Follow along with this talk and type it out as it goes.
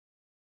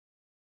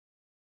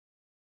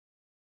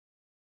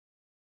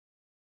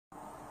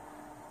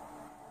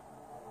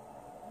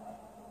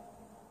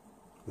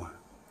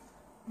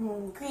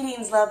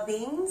Greetings, love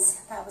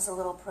beings. That was a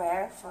little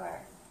prayer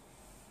for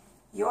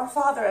your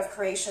father of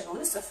creation,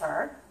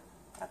 Lucifer.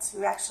 That's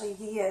who actually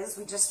he is.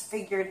 We just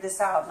figured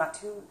this out not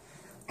too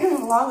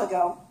long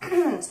ago.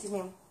 Excuse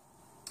me.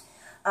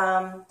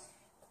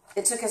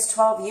 It took us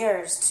 12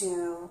 years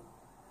to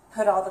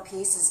put all the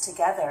pieces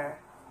together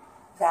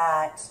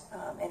that,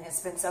 and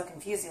it's been so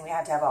confusing, we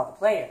had to have all the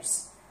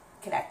players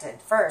connected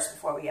first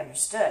before we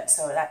understood.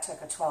 So that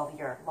took a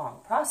 12-year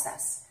long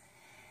process.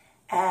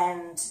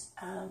 And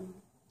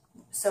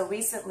so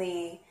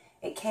recently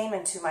it came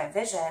into my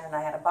vision, and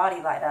I had a body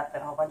light up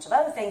and a whole bunch of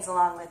other things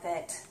along with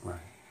it,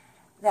 right,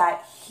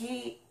 that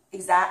he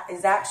is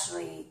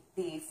actually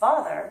the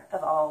father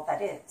of all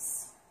that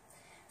is.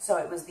 So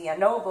it was the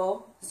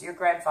unknowable, was your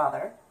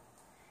grandfather,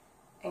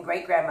 and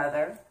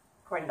great-grandmother,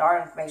 according to our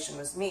information,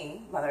 was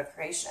me, mother of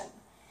creation.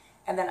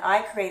 And then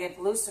I created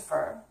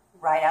Lucifer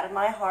right out of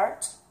my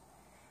heart,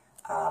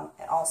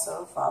 and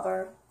also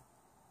father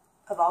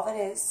of all that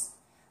is,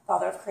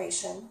 father of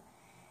creation.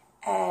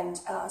 And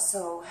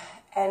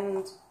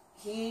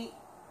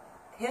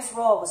his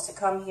role was to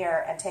come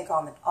here and take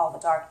on all the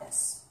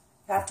darkness.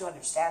 You have to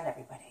understand,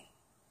 everybody.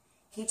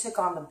 He took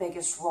on the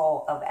biggest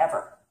role of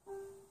ever.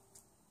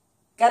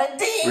 Got a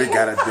ding! We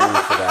got a ding for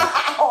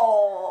that.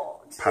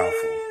 Oh,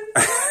 powerful.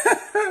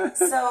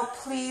 So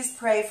please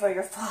pray for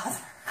your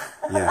father.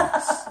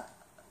 Yes.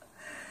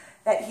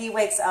 That he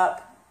wakes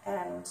up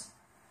and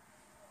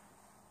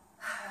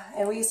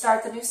we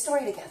start the new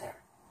story together.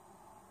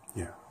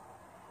 Yeah.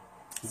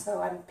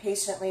 So I'm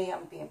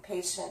being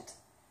patient,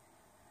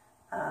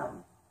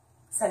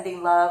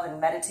 sending love and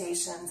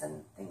meditations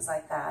and things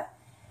like that.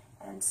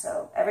 And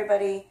so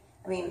everybody,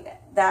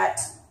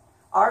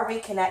 our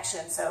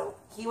reconnection, so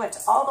he went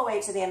all the way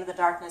to the end of the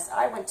darkness.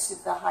 I went to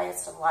the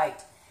highest of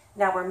light.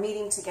 Now we're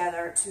meeting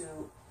together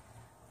to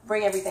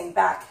bring everything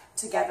back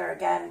together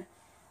again.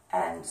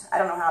 And I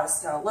don't know how this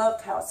is going to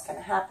look, how it's going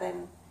to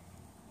happen.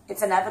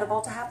 It's inevitable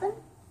to happen.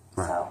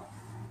 Right. So,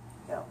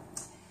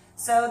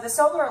 So the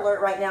solar alert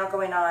right now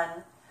going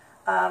on,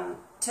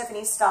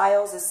 Tiffany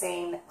Styles is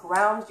saying,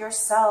 ground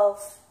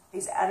yourself.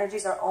 These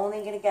energies are only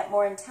going to get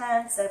more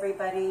intense,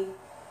 everybody.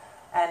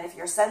 And if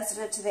you're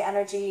sensitive to the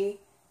energy,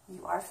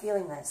 you are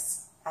feeling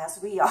this, as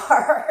we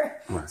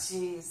are. Right.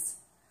 Jeez.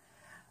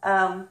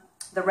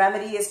 The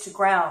remedy is to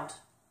ground.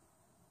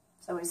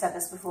 So we said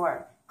this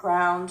before.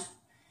 Ground.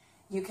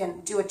 You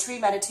can do a tree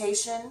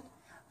meditation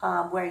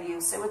where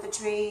you sit with the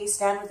tree,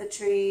 stand with the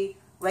tree,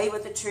 lay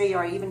with the tree,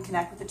 or even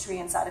connect with the tree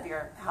inside of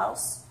your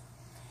house.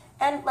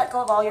 And let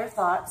go of all your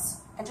thoughts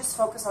and just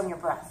focus on your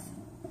breath.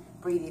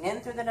 Breathing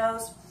in through the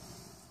nose,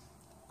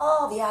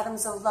 all the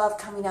atoms of love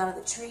coming out of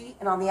the tree,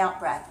 and on the out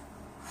breath,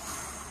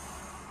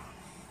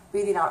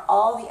 breathing out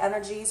all the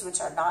energies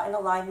which are not in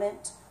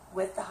alignment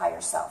with the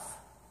higher self.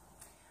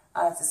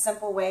 It's a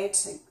simple way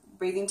to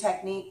breathing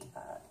technique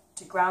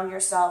to ground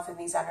yourself in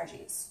these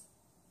energies.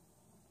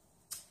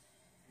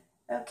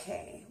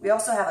 Okay, we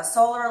also have a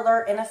solar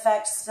alert in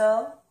effect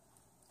still.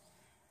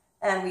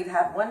 And we've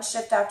had one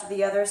shift after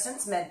the other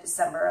since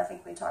mid-December. I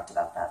think we talked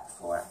about that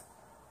before.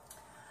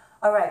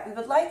 All right, we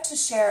would like to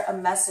share a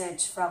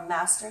message from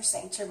Master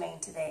Saint Germain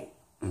today.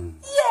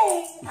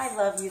 Yay! I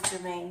love you,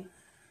 Germain.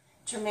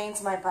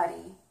 Germain's my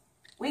buddy.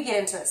 We get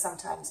into it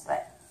sometimes,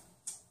 but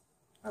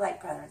we're like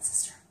brother and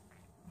sister.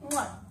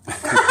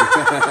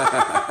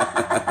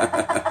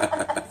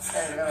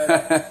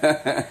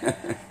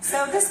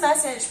 So this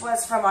message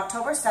was from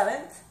October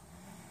 7th,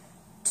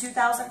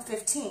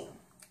 2015.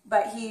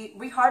 But he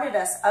rehearted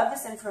us of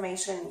this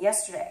information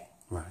yesterday.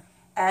 Right.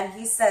 And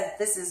he said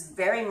this is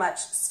very much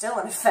still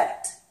in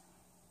effect.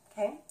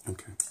 Okay?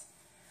 Okay.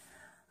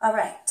 All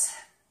right.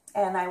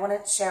 And I want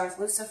to share with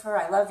Lucifer,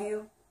 I love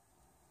you.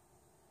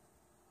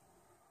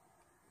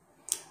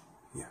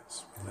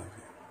 Yes, we love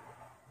you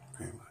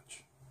very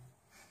much.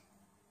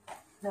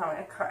 No, I'm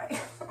going to cry.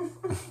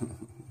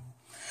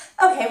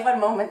 Okay, one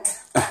moment.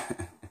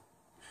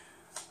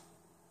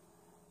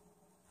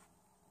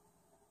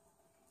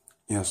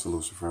 Yes,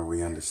 Lucifer,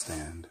 we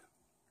understand.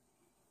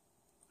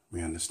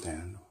 We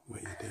understand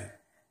what you did.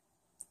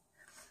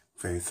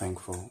 Very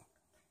thankful,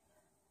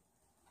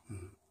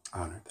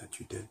 honored that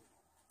you did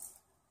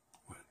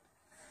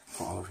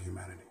for all of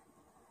humanity.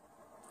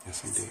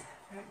 Yes, indeed.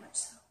 Very much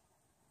so.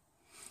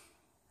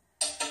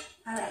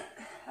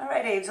 All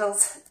right,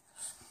 angels.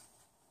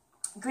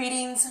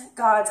 Greetings,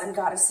 gods and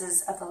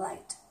goddesses of the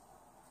light.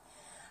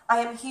 I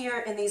am here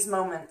in these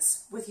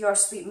moments with your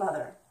sweet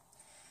mother,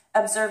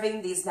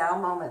 observing these now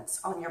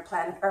moments on your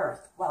planet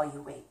Earth while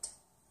you wait.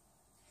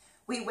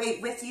 We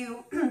wait with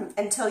you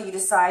until you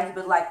decide you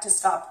would like to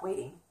stop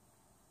waiting.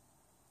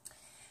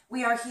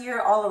 We are here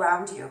all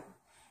around you,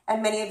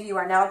 and many of you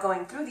are now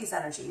going through these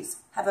energies,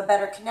 have a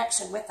better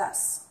connection with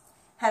us,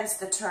 hence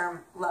the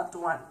term loved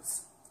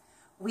ones.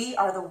 We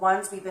are the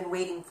ones we've been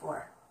waiting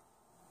for.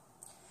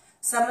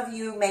 Some of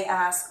you may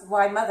ask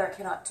why Mother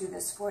cannot do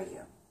this for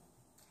you.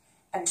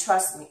 And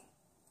trust me,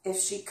 if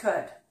she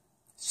could,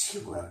 she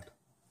would.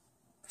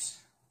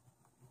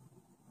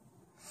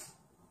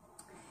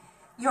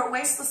 Your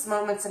wasteless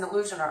moments in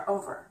illusion are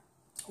over.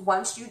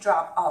 Once you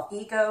drop all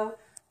ego,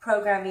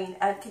 programming,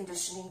 and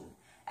conditioning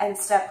and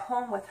step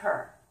home with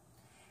her,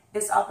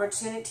 this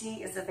opportunity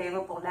is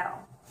available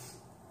now.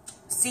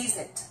 Seize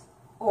it,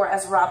 or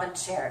as Robin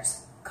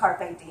shares,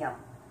 carpe diem.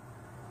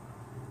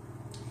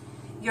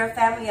 Your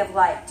family of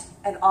light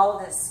and all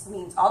of this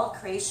means all of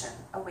creation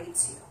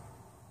awaits you.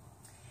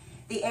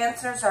 The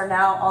answers are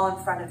now all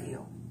in front of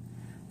you.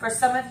 For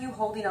some of you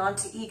holding on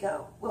to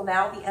ego will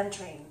now be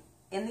entering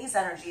in these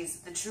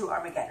energies the true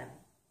Armageddon,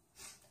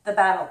 the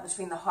battle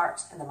between the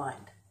heart and the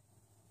mind.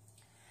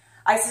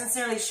 I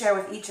sincerely share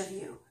with each of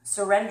you,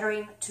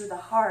 surrendering to the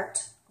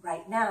heart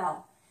right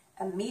now,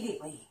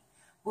 immediately,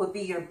 will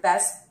be your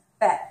best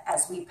bet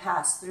as we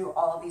pass through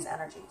all of these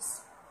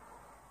energies.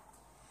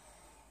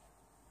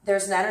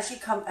 There's an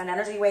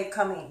energy wave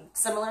coming,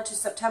 similar to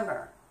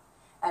September.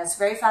 And it's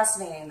very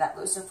fascinating that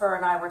Lucifer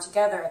and I were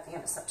together at the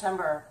end of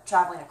September,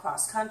 traveling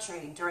across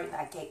country during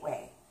that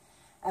gateway.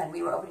 And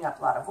we were opening up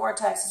a lot of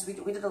vortexes. We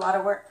did a lot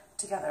of work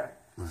together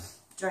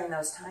during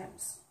those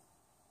times.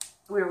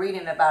 We were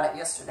reading about it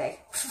yesterday.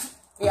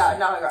 Yeah,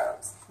 now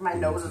my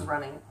nose is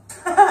running.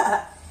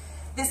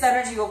 This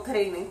energy will put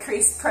an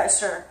increased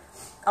pressure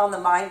on the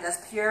mind as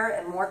pure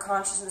and more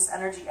consciousness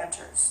energy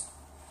enters.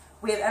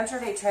 We have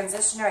entered a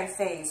transitionary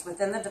phase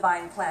within the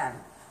divine plan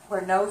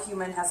where no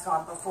human has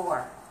gone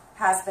before,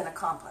 has been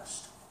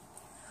accomplished.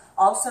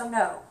 Also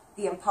know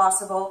the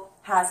impossible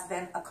has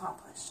been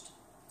accomplished.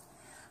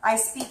 I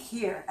speak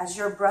here as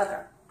your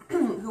brother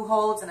who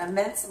holds an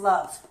immense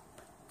love,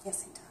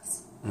 yes he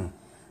does,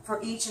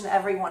 for each and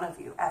every one of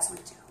you as we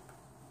do.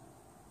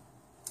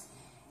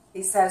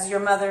 He says your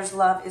mother's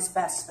love is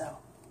best though.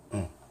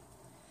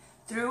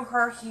 Through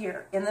her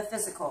here in the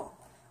physical,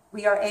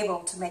 we are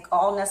able to make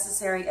all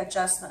necessary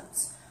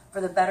adjustments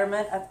for the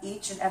betterment of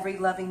each and every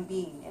loving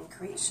being in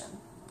creation.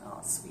 Oh,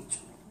 sweet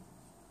Germain.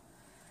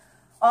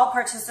 All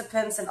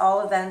participants in all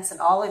events and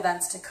all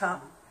events to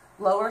come,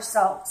 lower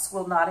selves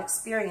will not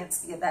experience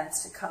the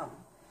events to come.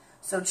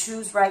 So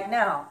choose right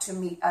now to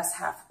meet us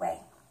halfway.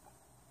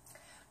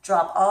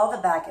 Drop all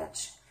the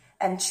baggage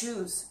and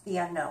choose the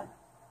unknown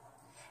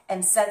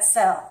and set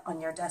sail on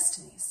your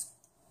destinies.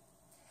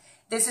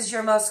 This is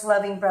your most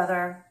loving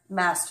brother,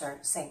 Master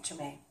Saint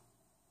Germain.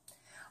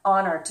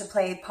 Honored to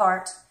play a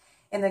part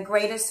in the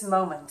greatest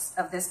moments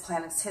of this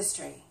planet's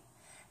history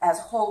as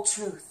whole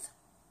truth,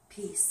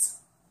 peace,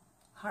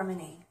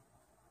 harmony,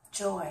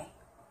 joy,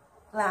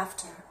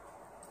 laughter,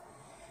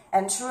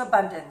 and true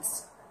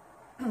abundance,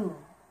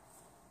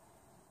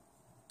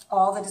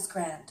 all that is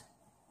grand.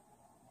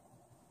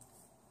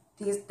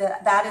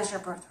 That is your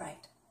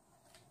birthright.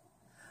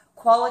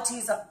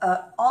 Qualities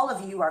all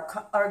of you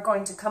are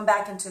going to come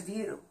back into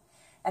view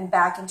and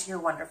back into your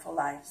wonderful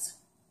lives.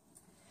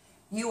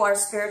 You are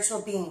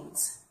spiritual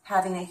beings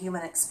having a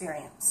human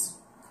experience.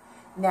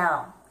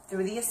 Now,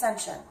 through the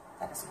ascension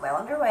that is well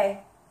underway,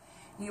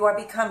 you are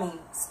becoming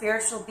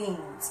spiritual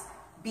beings,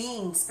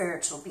 being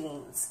spiritual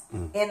beings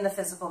in the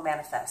physical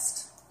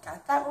manifest.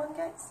 Got that one,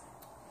 guys?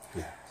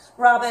 Yes.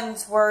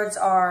 Robin's words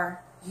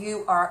are,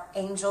 you are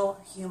angel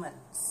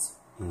humans.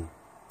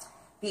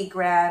 Be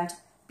grand,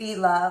 be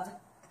loved,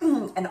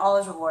 and all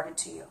is rewarded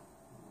to you.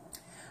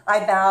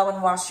 I bow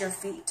and wash your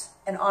feet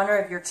in honor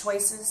of your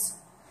choices,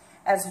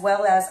 as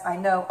well as I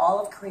know all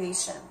of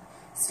creation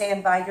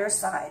stand by your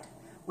side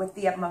with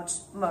the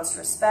utmost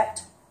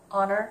respect,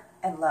 honor,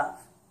 and love.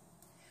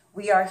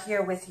 We are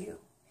here with you,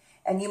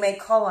 and you may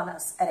call on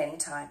us at any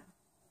time.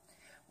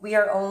 We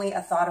are only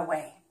a thought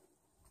away.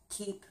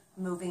 Keep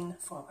moving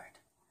forward.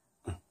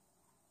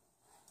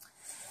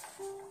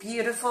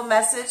 Beautiful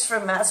message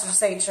from Master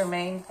Saint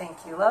Germain.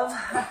 Thank you, love.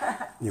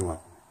 You're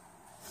welcome.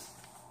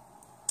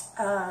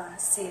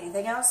 See,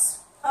 anything else?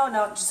 Oh,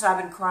 no, just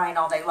I've been crying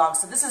all day long,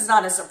 so this is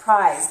not a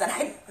surprise that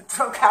I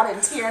broke out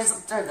in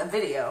tears during the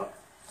video.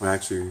 Well,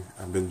 actually,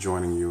 I've been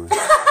joining you.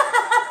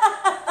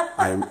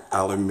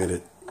 I'll admit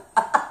it.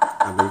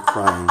 I've been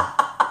crying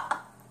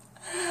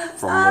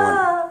from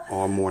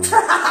all morning.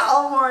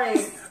 All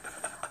morning.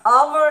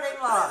 All morning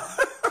long.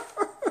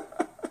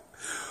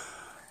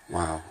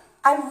 Wow.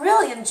 I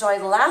really enjoy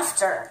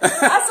laughter.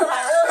 That's what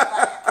I really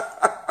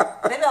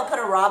like. Maybe I'll put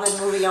a Robin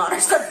movie on or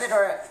something,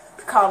 or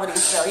a comedy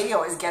show. He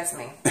always gets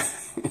me.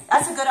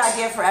 That's a good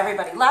idea for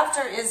everybody.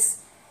 Laughter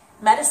is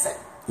medicine.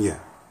 Yeah.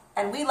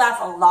 And we laugh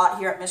a lot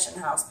here at Mission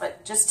House,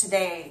 but just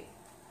today,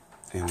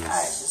 And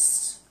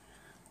it's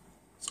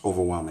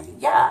overwhelming.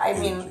 yeah, I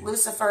mean,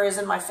 Lucifer is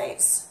in my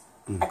face.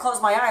 I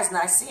close my eyes and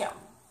I see him.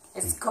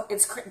 It's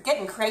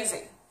getting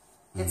crazy.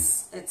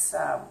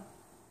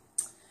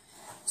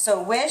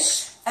 So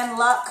wish and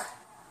luck.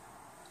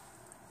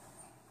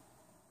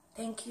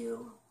 Thank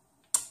you.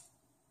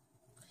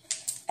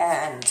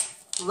 And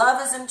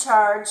love is in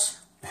charge.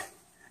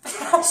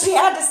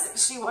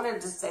 She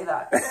wanted to say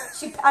that.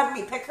 She had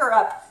me pick her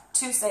up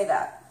to say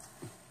that.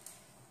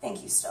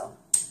 Thank you, Stone.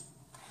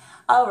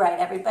 All right,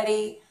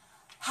 everybody.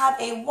 Have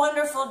a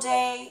wonderful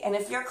day. And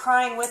if you're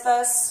crying with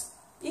us,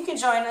 you can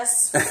join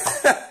us.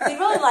 We'd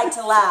really like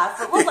to laugh,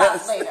 but we'll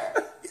laugh later.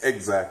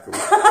 Exactly.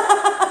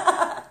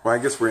 Well, I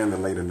guess we're in the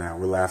later now.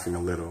 We're laughing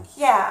a little.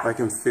 Yeah. I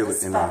can feel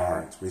it in better. our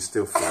hearts. We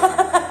still feel it in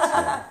our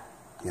hearts.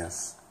 Yeah.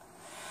 Yes.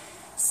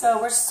 So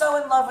we're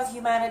so in love with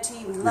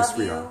humanity. We love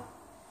you. Are.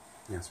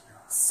 Yes, we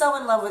are. So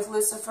in love with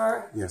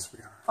Lucifer. Yes, we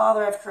are.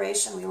 Father of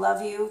creation, we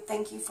love you.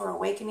 Thank you for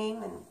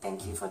awakening, and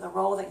thank you for the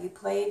role that you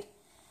played.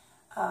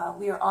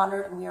 We are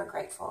honored and we are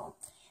grateful.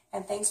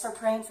 And thanks for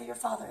praying for your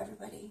father,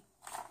 everybody.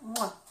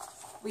 Mwah.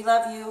 We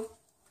love you.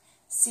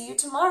 See you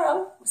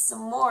tomorrow with some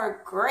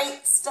more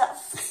great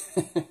stuff.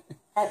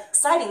 And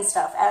exciting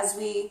stuff as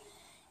we,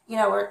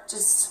 we're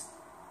just,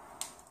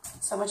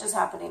 so much is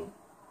happening.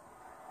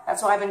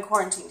 That's why I've been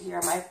quarantined here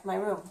in my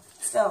room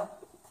still.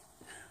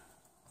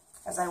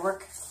 As I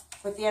work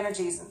with the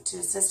energies and to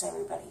assist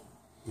everybody.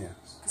 Yes.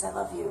 Because I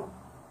love you.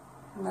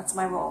 And that's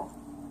my role.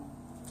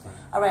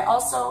 All right.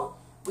 Also,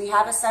 we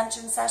have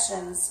Ascension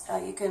sessions.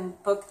 You can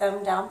book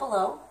them down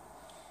below.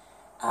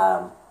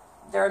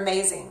 They're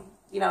amazing.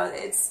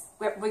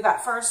 We've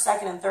got first,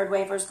 second, and third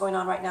waivers going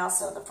on right now.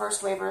 So the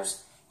first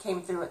waivers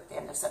came through at the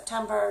end of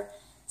September.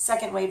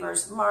 Second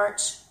waivers,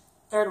 March.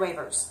 Third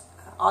waivers,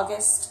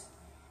 August.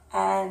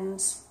 And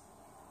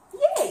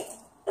yay!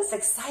 It's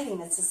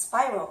exciting. It's a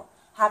spiral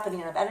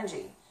happening of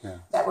energy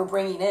that we're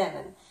bringing in.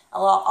 And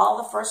all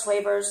the first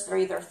waivers, they're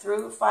either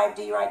through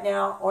 5D right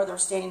now or they're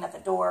standing at the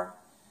door.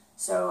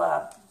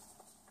 So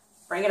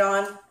bring it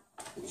on.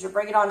 Use your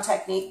bring it on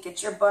technique.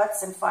 Get your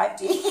butts in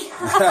 5D.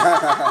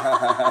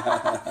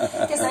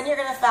 Because then you're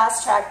going to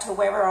fast track to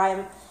wherever I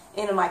am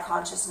in my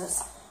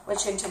consciousness,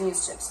 which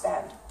continues to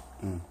expand.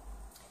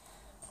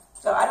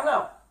 So I don't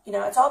know.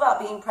 It's all about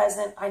being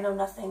present. I know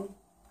nothing.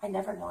 I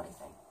never know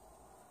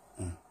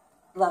anything.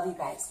 Love you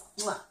guys.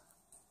 Mwah.